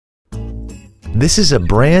This is a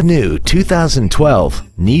brand new 2012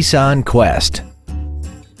 Nissan Quest.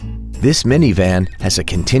 This minivan has a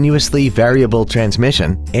continuously variable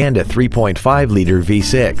transmission and a 3.5-liter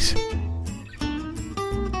V6.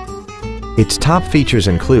 Its top features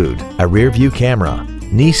include a rear-view camera,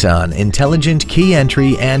 Nissan intelligent key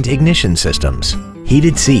entry and ignition systems,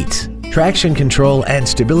 heated seats, traction control and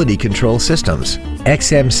stability control systems,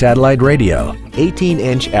 XM satellite radio,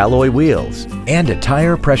 18-inch alloy wheels, and a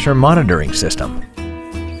tire pressure monitoring system.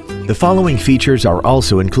 The following features are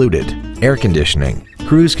also included: air conditioning,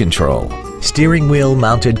 cruise control, steering wheel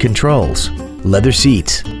mounted controls, leather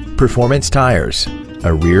seats, performance tires,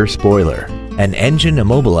 a rear spoiler, an engine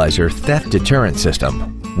immobilizer theft deterrent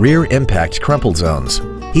system, rear impact crumple zones,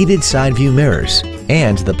 heated side view mirrors,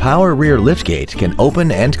 and the power rear liftgate can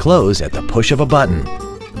open and close at the push of a button.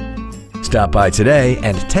 Stop by today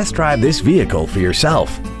and test drive this vehicle for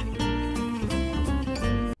yourself.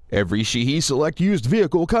 Every Sheehy Select used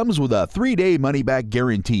vehicle comes with a 3-day money-back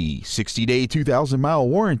guarantee, 60-day 2,000-mile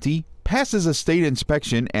warranty, passes a state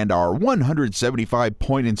inspection and our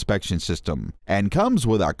 175-point inspection system, and comes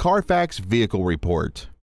with a Carfax vehicle report.